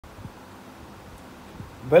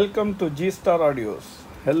Welcome to G Star Audios.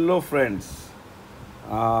 Hello, friends.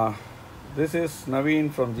 Uh, this is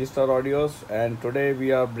Naveen from G Star Audios, and today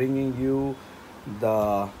we are bringing you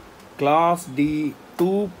the Class D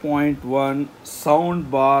 2.1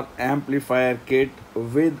 soundbar amplifier kit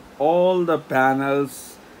with all the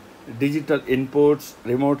panels, digital inputs,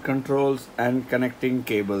 remote controls, and connecting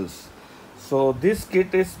cables. So this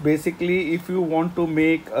kit is basically if you want to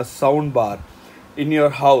make a sound bar in your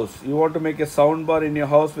house, you want to make a sound bar in your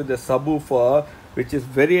house with a subwoofer, which is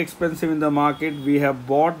very expensive in the market. We have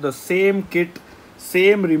bought the same kit,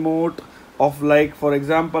 same remote of, like, for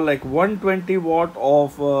example, like 120 watt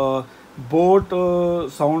of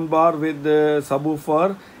boat sound bar with the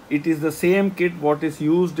subwoofer. It is the same kit what is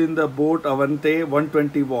used in the boat Avante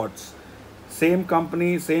 120 watts. Same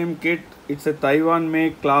company, same kit. It's a Taiwan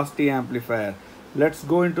make Class D amplifier. Let's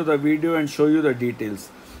go into the video and show you the details.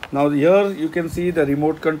 Now here you can see the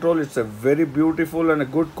remote control. It's a very beautiful and a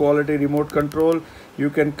good quality remote control. You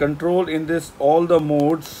can control in this all the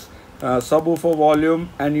modes, subwoofer volume,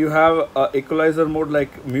 and you have equalizer mode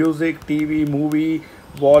like music, TV, movie,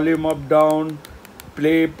 volume up, down,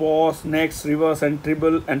 play, pause, next, reverse, and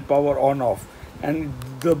treble, and power on off. And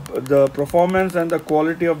the performance and the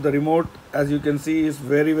quality of the remote, as you can see, is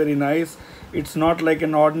very nice. It's not like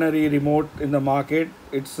an ordinary remote in the market.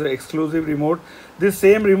 It's an exclusive remote. This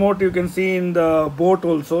same remote you can see in the boat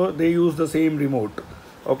also. They use the same remote.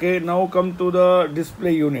 Okay, now come to the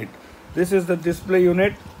display unit. This is the display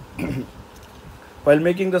unit. While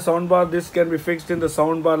making the soundbar, this can be fixed in the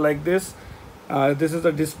soundbar like this. This is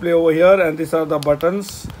the display over here, and these are the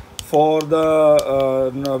buttons for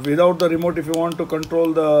the without the remote. If you want to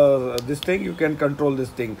control this thing, you can control this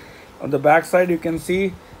thing. On the back side you can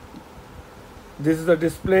see this is the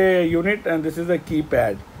display unit, and this is the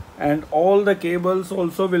keypad, and all the cables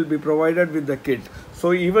also will be provided with the kit.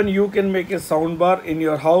 So even you can make a soundbar in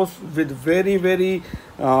your house with very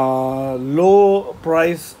low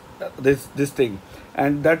price, this thing,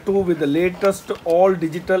 and that too with the latest all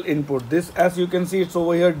digital input. This, as you can see, it's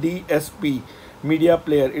over here, DSP media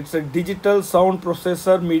player. It's a digital sound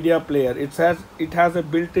processor media player. It has a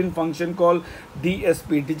built-in function called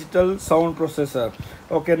DSP, digital sound processor.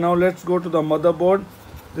 Okay, now let's go to the motherboard.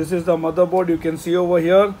 This is the motherboard. You can see over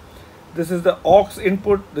here, this is the aux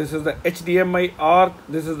input, this is the HDMI ARC,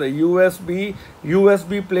 this is the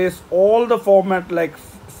USB plays all the format like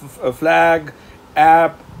flag,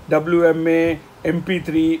 app, WMA,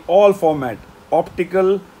 MP3, all format,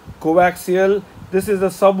 optical, coaxial. This is the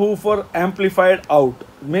subwoofer amplified out,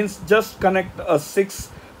 means just connect a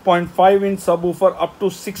 6.5-inch subwoofer up to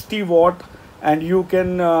 60 watt, and you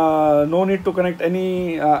can no need to connect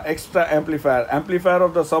any extra amplifier. Amplifier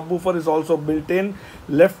of the subwoofer is also built in.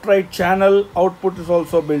 Left right channel output is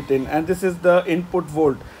also built in, and this is the input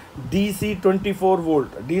volt, DC 24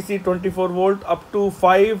 volt up to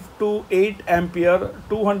 5 to 8 ampere.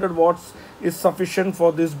 200 watts is sufficient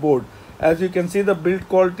for this board. As you can see, the build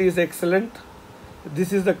quality is excellent.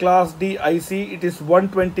 This is the Class D IC. It is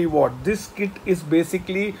 120 watt. This kit is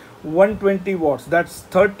basically 120 watts. That's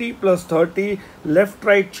 30 plus 30 left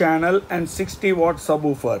right channel and 60 watt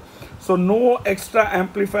subwoofer. So no extra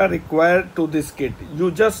amplifier required to this kit.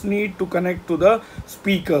 You just need to connect to the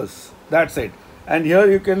speakers. That's it. And here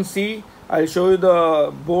you can see, I'll show you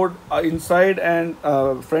the board inside and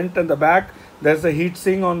front and the back. There's a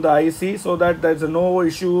heatsink on the IC, so that there's no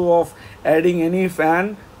issue of adding any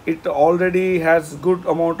fan. It already has good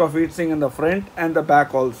amount of heatsink in the front and the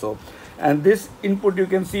back also. And this input you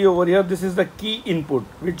can see over here, this is the key input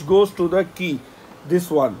which goes to the key, this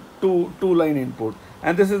one, two line input.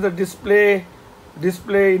 And this is the display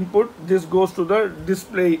input. This goes to the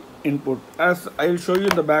display input. As I'll show you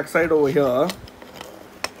the back side over here,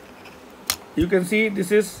 you can see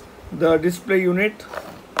this is the display unit.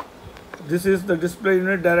 This is the display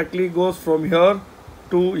unit, directly goes from here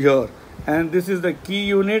to here. And this is the key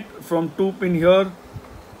unit from 2 pin here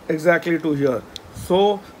exactly to here.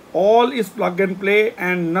 So all is plug and play,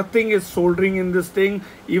 and nothing is soldering in this thing.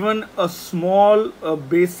 Even a small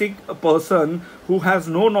basic person who has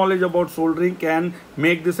no knowledge about soldering can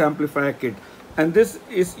make this amplifier kit. And this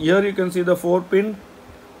is, here you can see the 4 pin.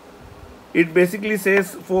 It basically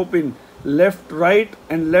says 4 pin, left, right,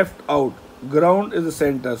 and left out. Ground is the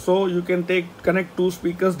center. So you can connect 2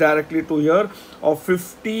 speakers directly to here of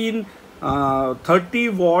 30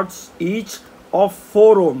 watts each of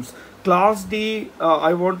 4 ohms. Class D,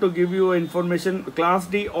 I want to give you information. Class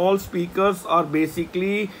D, all speakers are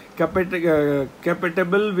basically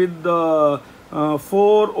compatible with the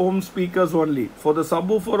 4 ohm speakers only. For the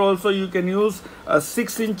subwoofer also, you can use a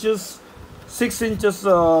 6 inches 6 inches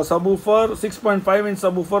subwoofer, 6.5 inch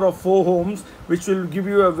subwoofer of 4 ohms, which will give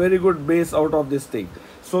you a very good bass out of this thing.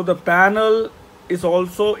 So the panel is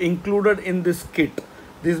also included in this kit.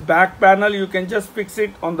 This back panel, you can just fix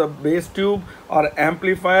it on the bass tube or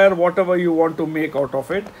amplifier, whatever you want to make out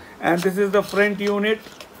of it. And this is the front unit.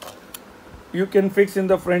 You can fix in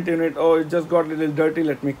the front unit. Oh, it just got a little dirty.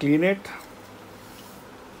 Let me clean it.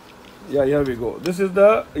 Yeah, here we go. This is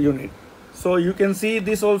the unit. So you can see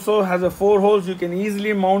this also has a 4 holes. You can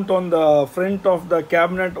easily mount on the front of the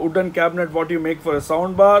cabinet, wooden cabinet, what you make for a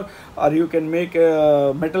sound bar, or you can make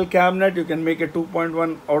a metal cabinet. You can make a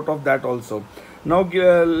 2.1 out of that also. Now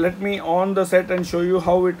let me on the set and show you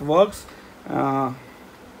how it works.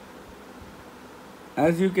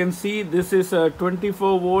 As you can see, this is a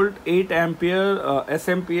 24 volt 8 ampere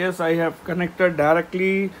SMPS. I have connected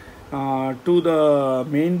directly to the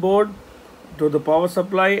main board, to the power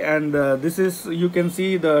supply, and this is, you can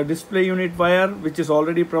see the display unit wire which is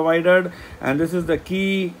already provided, and this is the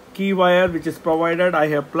key wire which is provided. I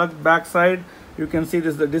have plugged backside. You can see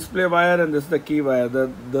this is the display wire and this is the key wire.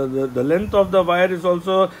 The length of the wire is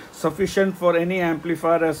also sufficient for any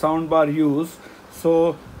amplifier or soundbar use.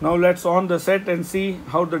 So now let's on the set and see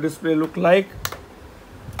how the display look like.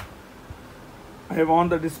 I have on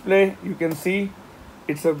the display. You can see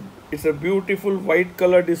it's a beautiful white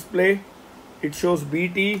color display. It shows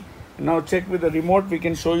BT. Now check with the remote. We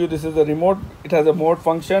can show you, this is the remote. It has a mode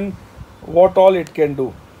function, what all it can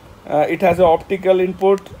do. It has an optical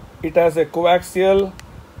input, it has a coaxial,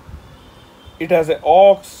 it has a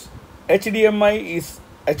aux.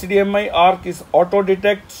 HDMI arc is auto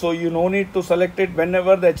detect, so you no need to select it.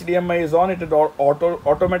 Whenever the HDMI is on, it will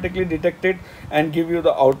automatically detect it and give you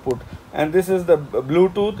the output. And this is the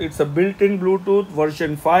Bluetooth. It's a built-in Bluetooth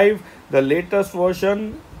version 5, the latest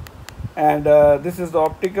version. And this is the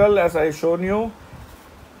optical, as I shown you,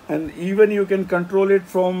 and even you can control it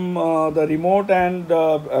from the remote and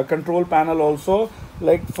control panel also.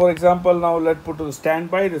 Like for example, now let's put to the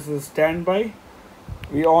standby. This is standby.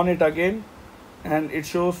 We on it again and it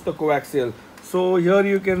shows the coaxial. So here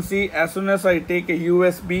you can see, as soon as I take a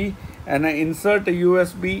USB and I insert a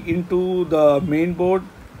USB into the main board,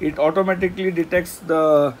 it automatically detects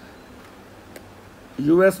the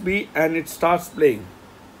USB and it starts playing.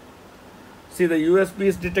 See, the USB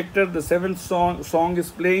is detected, the 7th song is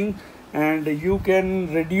playing, and you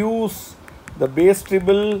can reduce the bass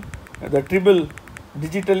treble, the treble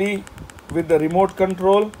digitally with the remote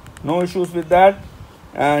control. No issues with that.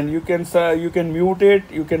 And you can mute it,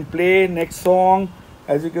 you can play next song.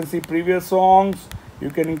 As you can see, previous songs, you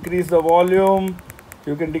can increase the volume,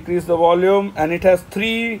 you can decrease the volume, and it has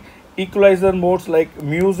 3 equalizer modes like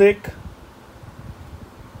music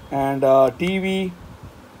and TV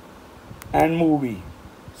and movie.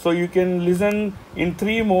 So you can listen in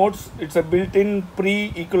 3 modes. It's a built-in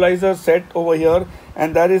pre-equalizer set over here,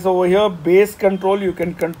 and that is over here bass control. You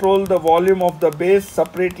can control the volume of the bass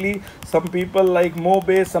separately. Some people like more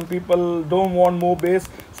bass, some people don't want more bass,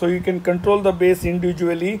 so you can control the bass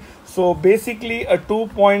individually. So basically a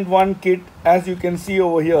 2.1 kit, as you can see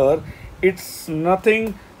over here. It's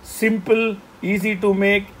nothing, simple, easy to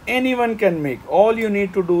make, anyone can make. All you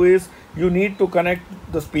need to do is you need to connect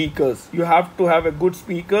the speakers. You have to have a good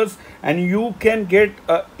speakers, and you can get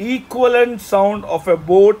a equivalent sound of a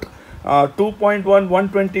boat 2.1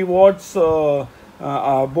 120 watts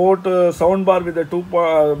boat soundbar with a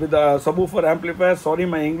subwoofer amplifier. Sorry,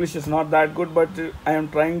 my English is not that good, but I am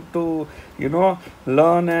trying to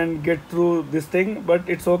learn and get through this thing, but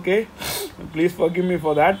it's okay. Please forgive me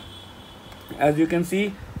for that. As you can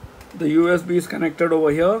see, the USB is connected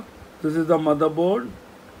over here. This is the motherboard.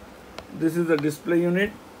 This is the display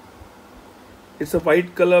unit. It's a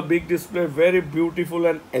white color big display, very beautiful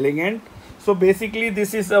and elegant. So basically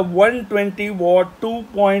this is a 120 watt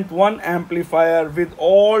 2.1 amplifier with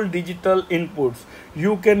all digital inputs.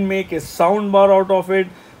 You can make a sound bar out of it,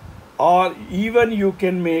 or even you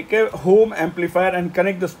can make a home amplifier and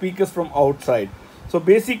connect the speakers from outside. So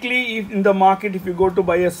basically, if in the market, if you go to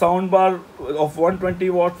buy a soundbar of 120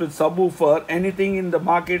 watts with subwoofer, anything in the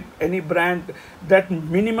market, any brand, that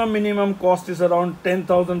minimum cost is around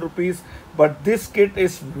 10,000 rupees. But this kit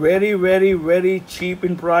is very cheap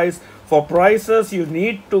in price. For prices, you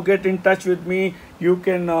need to get in touch with me. You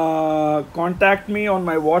can contact me on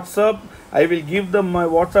my WhatsApp. I will give them my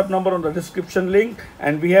WhatsApp number on the description link,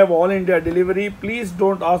 and we have all India delivery. Please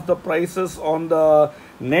don't ask the prices on the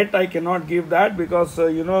net. I cannot give that because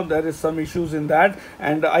there is some issues in that,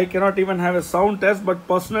 and I cannot even have a sound test. But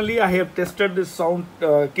personally, I have tested this sound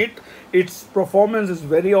kit. Its performance is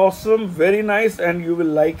very awesome, very nice, and you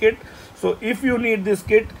will like it. So if you need this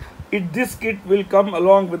kit, This kit will come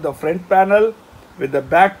along with the front panel, with the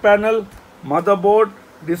back panel, motherboard,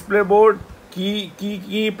 display board,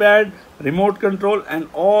 keypad, remote control, and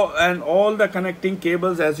all the connecting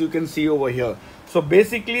cables, as you can see over here. So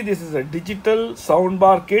basically this is a digital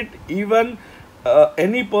soundbar kit. Even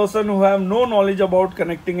any person who have no knowledge about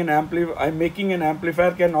connecting an amplifier, making an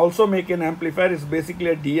amplifier, can also make an amplifier. It's basically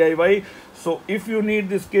a DIY. So if you need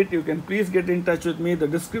this kit, you can please get in touch with me. The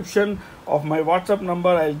description of my WhatsApp number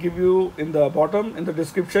I'll give you in the bottom in the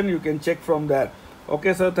description. You can check from there.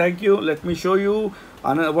 Okay sir, thank you. Let me show you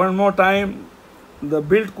one more time. The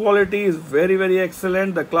build quality is very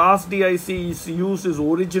excellent. The class D IC is used is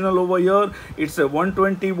original over here. It's a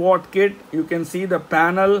 120 watt kit. You can see the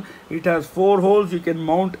panel. It has 4 holes. You can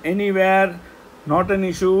mount anywhere, not an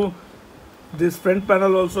issue. This front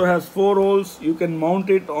panel also has 4 holes. You can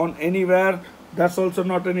mount it on anywhere. That's also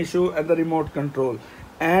not an issue. And the remote control.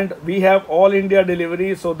 And we have all India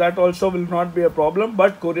delivery, so that also will not be a problem,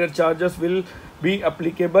 but courier charges will be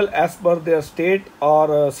applicable as per their state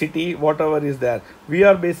or city, whatever is there. We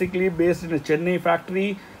are basically based in a Chennai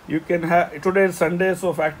factory. You can have, today is Sunday,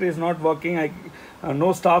 so factory is not working.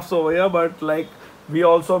 No staffs over here, but like we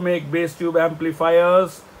also make bass tube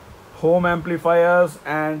amplifiers, home amplifiers,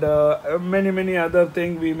 and many other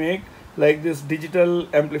things we make, like this digital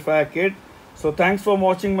amplifier kit. So thanks for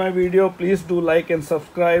watching my video. Please do like and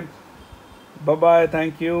subscribe. Bye bye.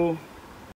 Thank you.